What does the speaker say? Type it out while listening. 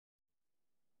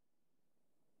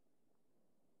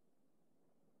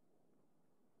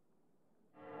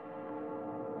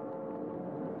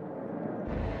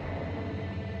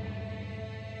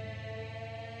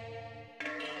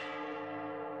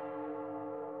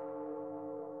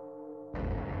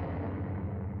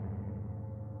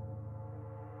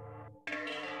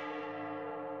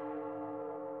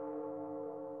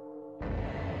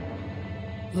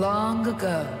Long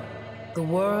ago, the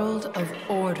world of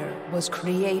order was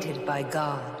created by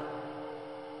God,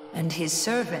 and his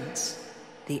servants,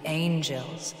 the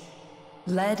angels,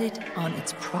 led it on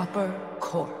its proper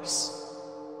course.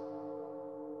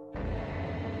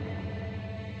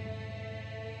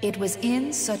 It was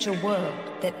in such a world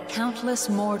that countless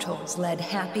mortals led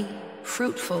happy,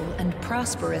 fruitful, and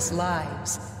prosperous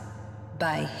lives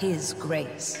by his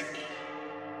grace.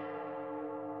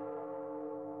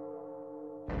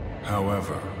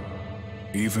 However,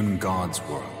 even God's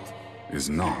world is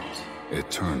not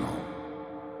eternal.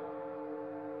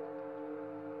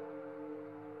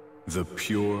 The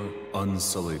pure,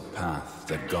 unsullied path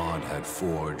that God had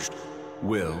forged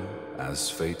will, as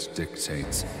fate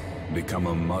dictates, become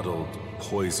a muddled,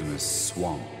 poisonous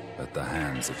swamp at the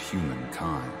hands of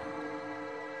humankind.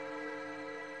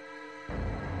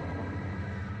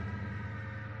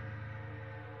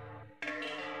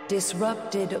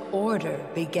 Disrupted order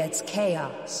begets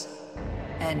chaos,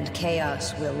 and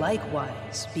chaos will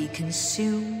likewise be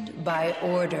consumed by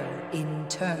order in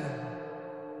turn.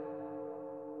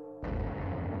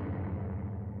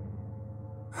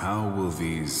 How will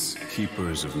these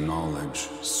keepers of knowledge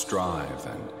strive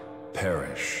and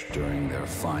perish during their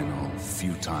final,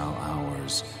 futile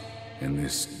hours in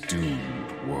this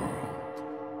doomed world?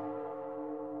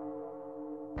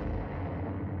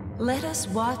 Let us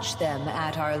watch them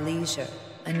at our leisure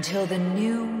until the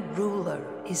new ruler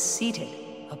is seated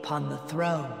upon the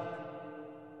throne.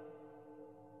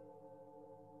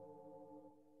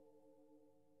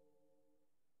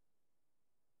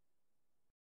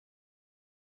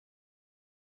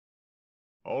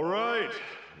 All right,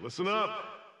 listen up.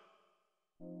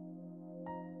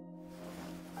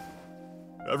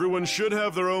 Everyone should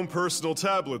have their own personal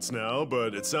tablets now,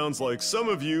 but it sounds like some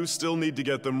of you still need to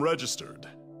get them registered.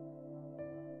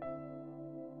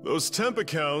 Those temp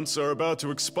accounts are about to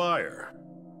expire,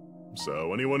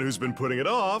 so anyone who's been putting it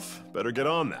off better get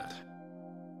on that.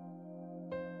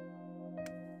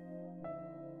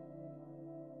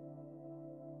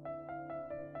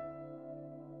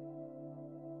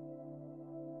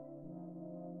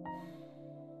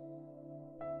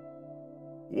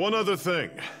 One other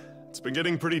thing. It's been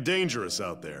getting pretty dangerous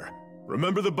out there.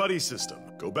 Remember the buddy system.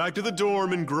 Go back to the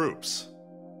dorm in groups.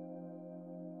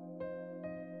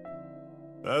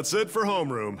 That's it for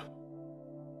homeroom.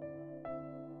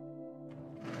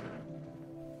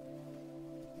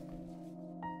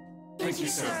 Thank you,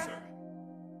 sir.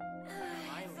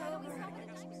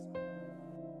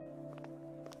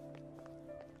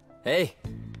 Hey,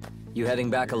 you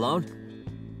heading back alone?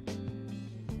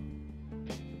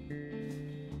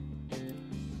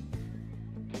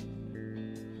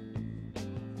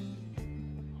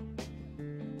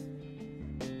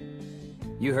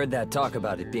 You heard that talk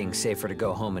about it being safer to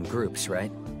go home in groups,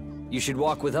 right? You should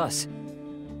walk with us.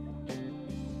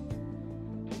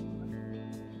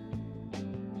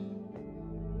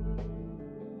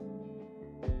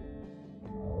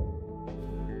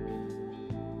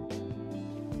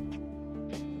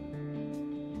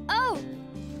 Oh!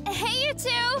 Hey, you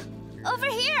two! Over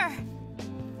here!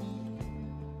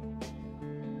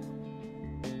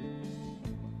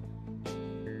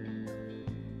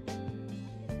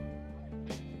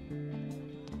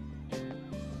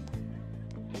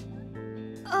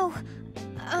 Oh,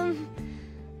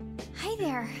 hi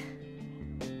there.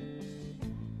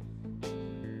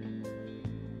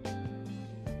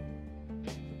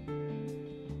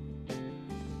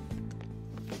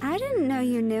 I didn't know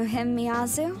you knew him,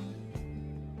 Miyazu.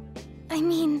 I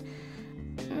mean,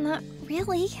 not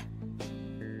really.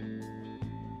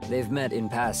 They've met in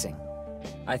passing.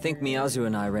 I think Miyazu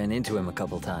and I ran into him a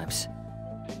couple times.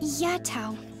 Yeah,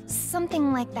 Tao.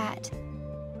 Something like that.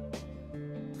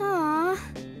 Aw,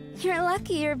 you're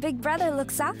lucky your big brother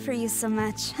looks out for you so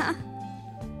much, huh?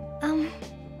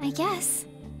 I guess.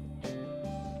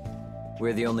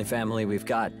 We're the only family we've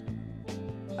got.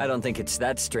 I don't think it's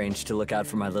that strange to look out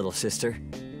for my little sister.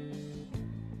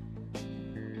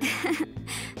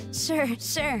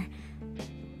 Sure.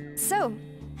 So,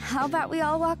 how about we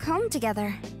all walk home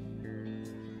together?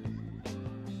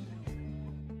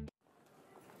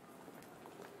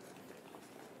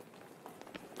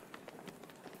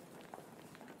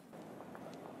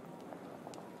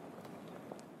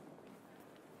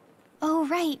 Oh,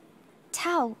 right.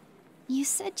 Tao, you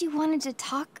said you wanted to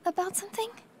talk about something?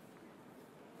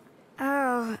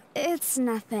 Oh, it's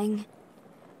nothing.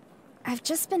 I've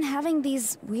just been having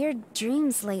these weird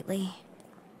dreams lately.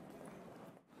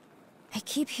 I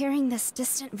keep hearing this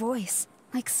distant voice,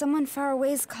 like someone far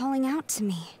away is calling out to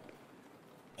me.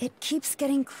 It keeps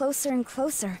getting closer and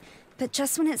closer, but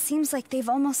just when it seems like they've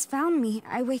almost found me,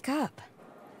 I wake up.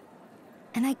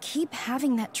 And I keep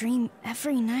having that dream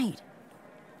every night.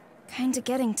 Kinda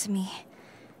getting to me.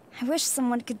 I wish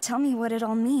someone could tell me what it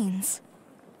all means.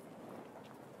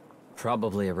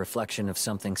 Probably a reflection of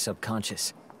something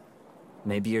subconscious.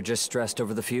 Maybe you're just stressed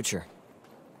over the future.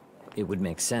 It would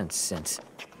make sense since...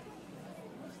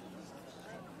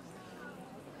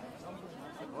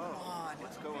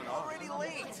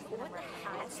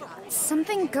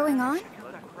 Something going on?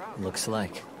 Looks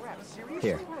like.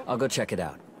 Here, I'll go check it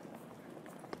out.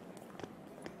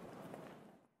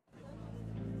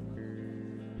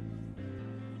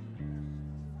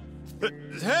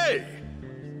 Hey!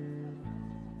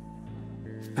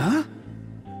 Huh?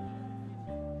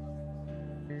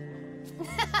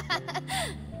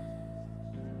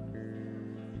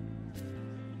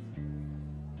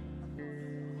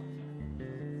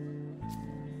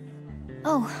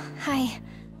 Oh, hi.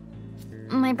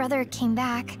 My brother came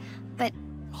back, but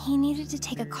he needed to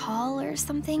take a call or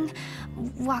something.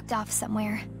 Walked off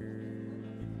somewhere.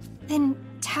 Then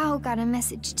Tao got a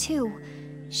message too.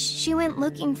 She went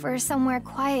looking for somewhere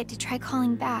quiet to try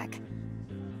calling back.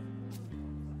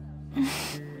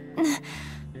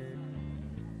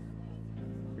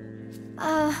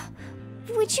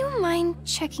 Would you mind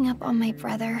checking up on my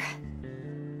brother?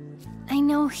 I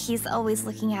know he's always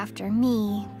looking after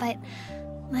me, but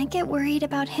I get worried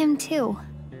about him too.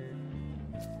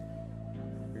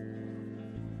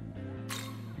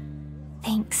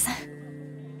 Thanks.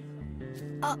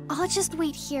 I'll just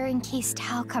wait here in case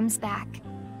Tao comes back.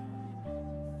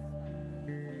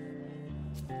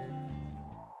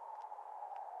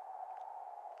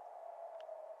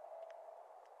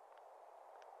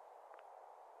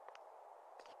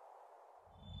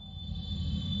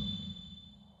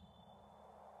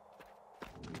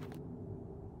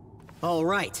 All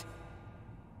right.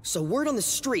 So word on the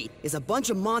street is a bunch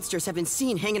of monsters have been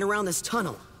seen hanging around this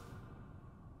tunnel.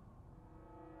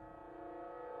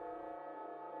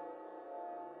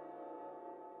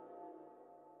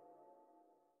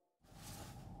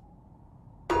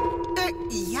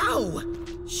 Yow!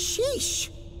 Sheesh!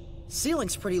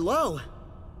 Ceiling's pretty low.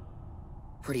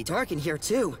 Pretty dark in here,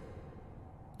 too.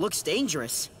 Looks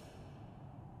dangerous.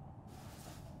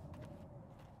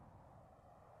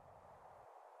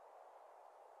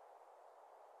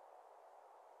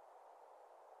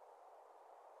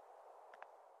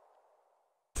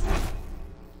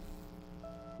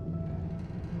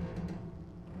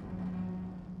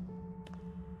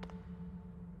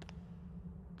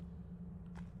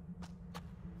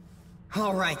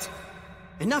 All right.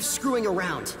 Enough screwing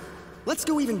around. Let's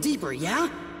go even deeper, yeah?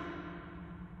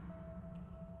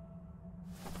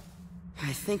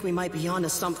 I think we might be onto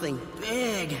something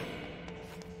big.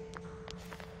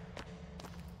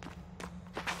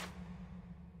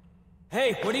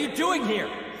 Hey, what are you doing here?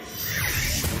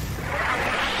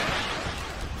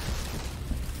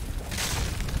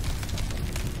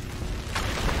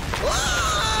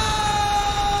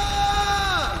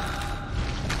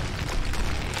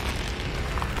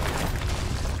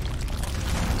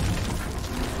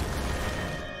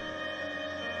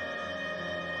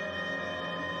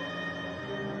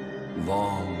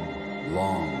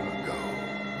 Long ago,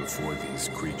 before these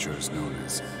creatures known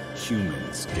as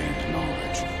humans gained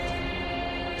knowledge,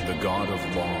 the god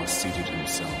of law seated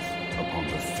himself upon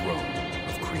the throne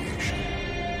of creation.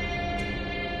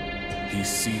 He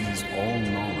seized all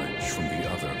knowledge from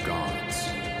the other gods,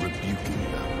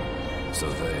 rebuking them, so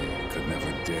they could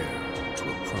never dare to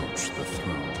approach the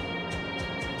throne.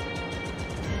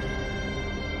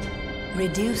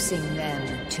 Reducing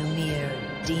them to mere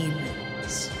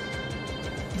demons.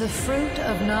 The fruit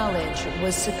of knowledge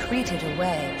was secreted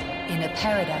away in a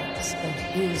paradise of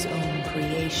his own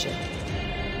creation.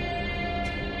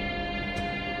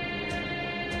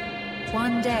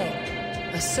 One day,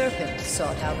 a serpent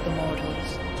sought out the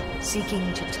mortals,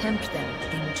 seeking to tempt them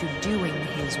into doing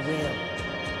his will.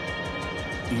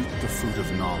 Eat the fruit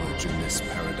of knowledge in this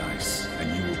paradise,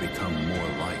 and you will become more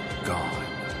like God.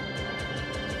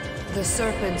 The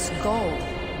serpent's goal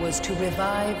was to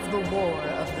revive the war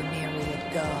of the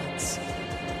myriad gods.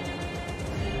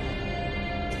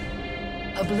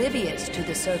 Oblivious to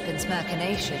the serpent's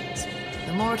machinations,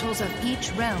 the mortals of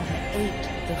each realm ate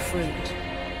the fruit,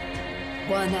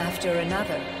 one after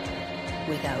another,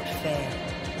 without fail.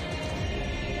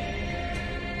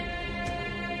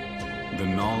 The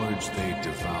knowledge they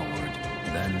devoured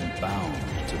then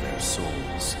bound to their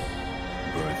souls,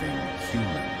 birthing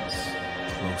humans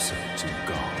closer to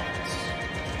gods.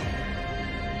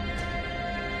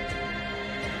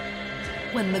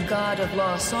 When the god of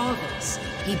law saw this,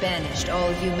 he banished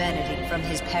all humanity from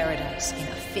his paradise in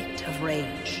a fit of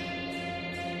rage.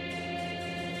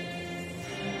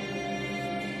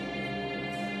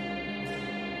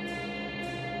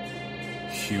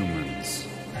 Humans,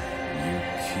 you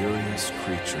curious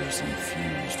creatures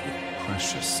infused with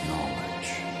precious knowledge.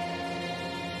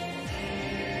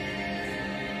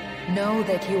 Know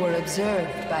that you are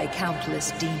observed by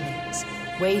countless demons,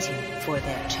 waiting for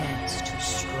their chance to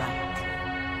strike.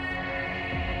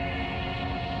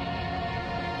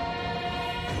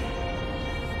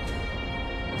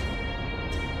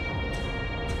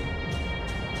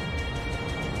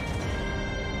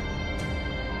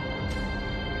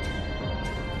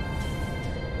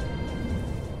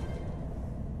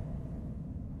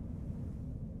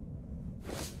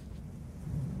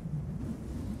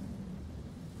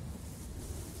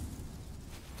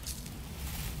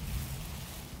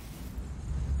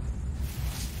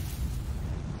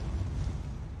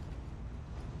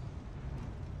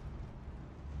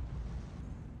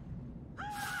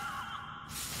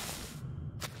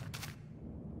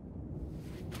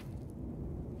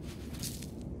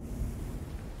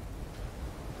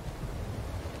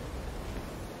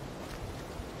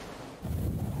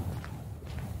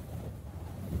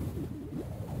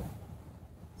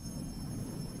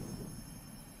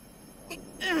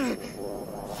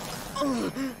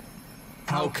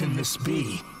 How can this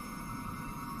be?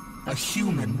 A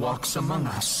human walks among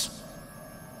us.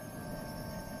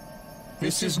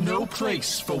 This is no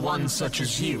place for one such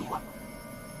as you.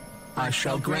 I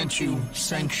shall grant you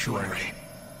sanctuary.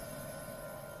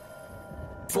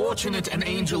 Fortunate an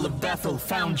angel of Bethel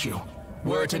found you.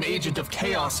 Were it an agent of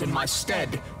chaos in my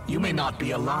stead, you may not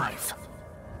be alive.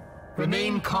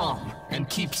 Remain calm and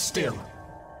keep still.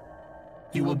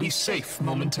 You will be safe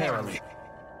momentarily.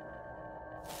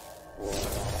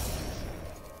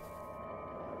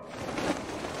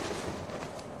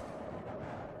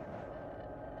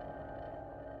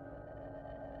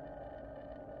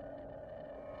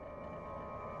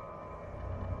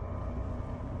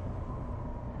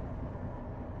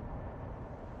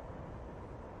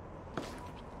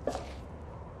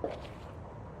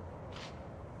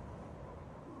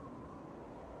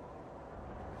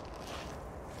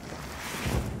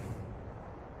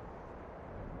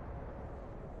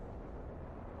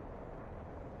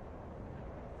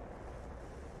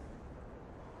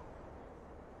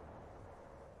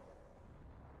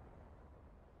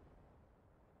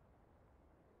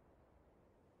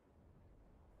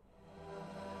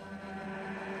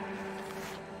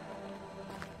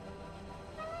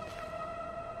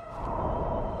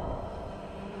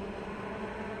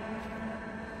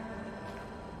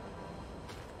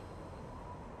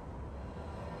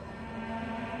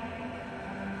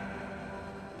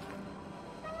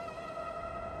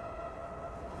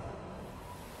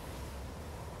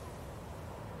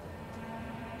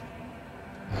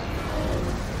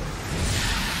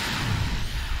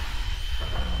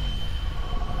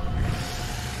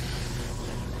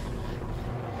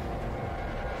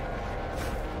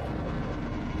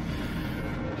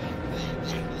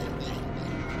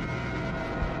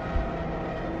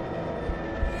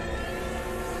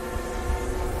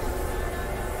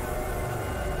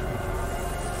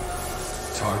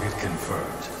 Target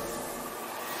confirmed.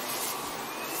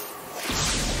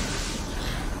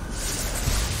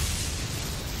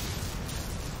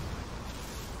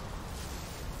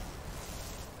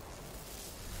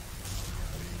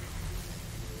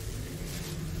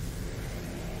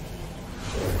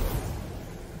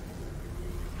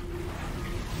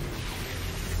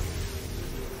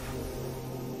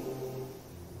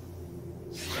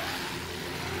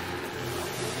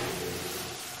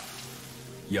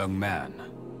 Young man,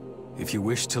 if you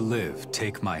wish to live,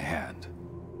 take my hand.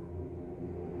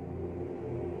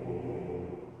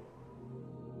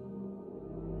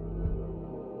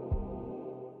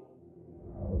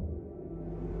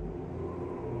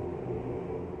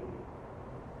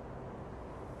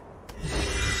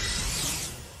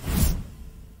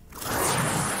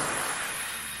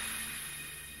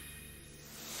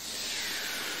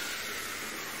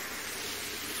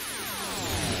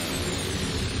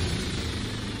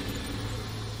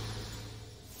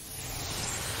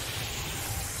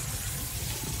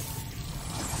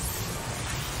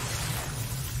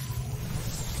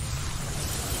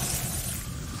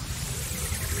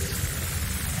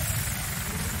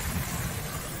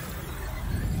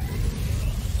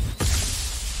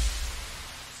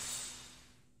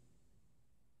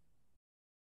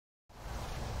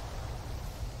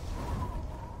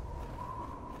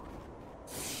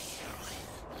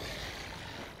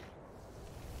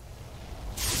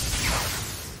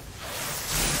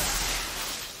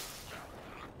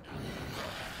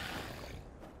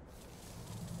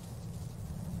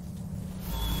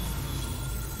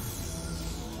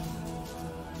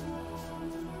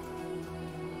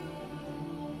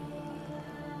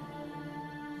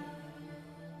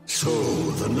 So,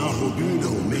 the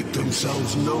Nahobino make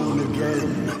themselves known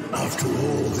again after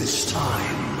all this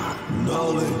time.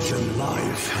 Knowledge and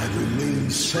life had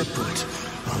remained separate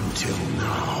until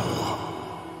now.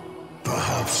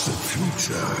 Perhaps the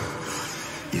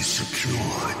future is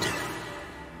secured.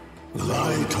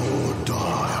 Light or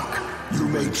dark, you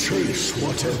may chase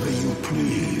whatever you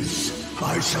please.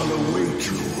 I shall await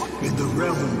you in the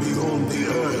realm beyond the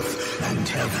earth and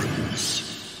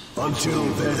heavens. Until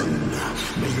then,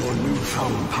 may your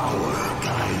newfound power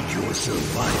guide your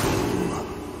survival.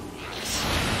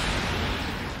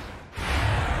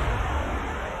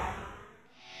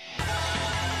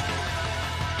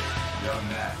 Young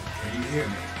man, can you hear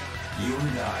me? You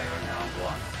and I are now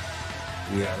one.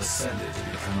 We have ascended to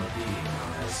become a being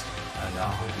known as a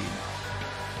Nahobino.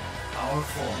 Our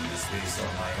form is based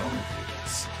on my own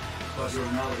opinions, but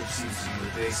your knowledge seems to be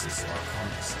the basis of our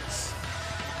consciousness.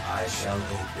 I shall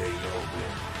obey your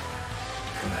will.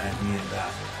 Command me in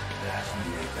battle, that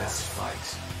we may best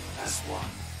fight as one.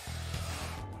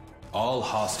 All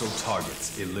hostile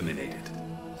targets eliminated.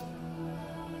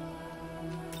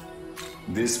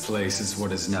 This place is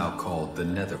what is now called the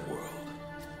Netherworld.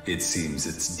 It seems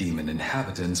its demon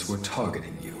inhabitants were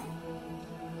targeting you.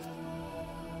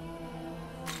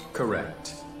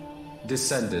 Correct.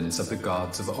 Descendants of the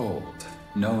gods of old,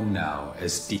 known now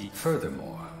as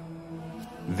Furthermore,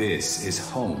 this is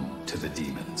home to the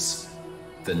demons,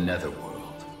 the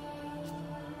Netherworld.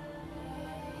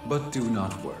 But do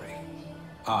not worry.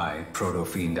 I,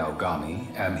 Proto-Fiend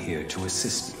Aogami, am here to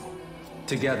assist you.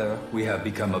 Together, we have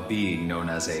become a being known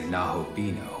as a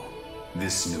Nahobino.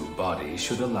 This new body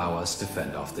should allow us to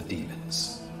fend off the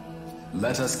demons.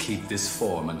 Let us keep this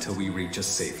form until we reach a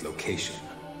safe location.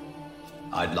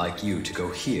 I'd like you to go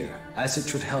here, as it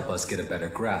should help us get a better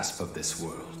grasp of this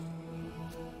world.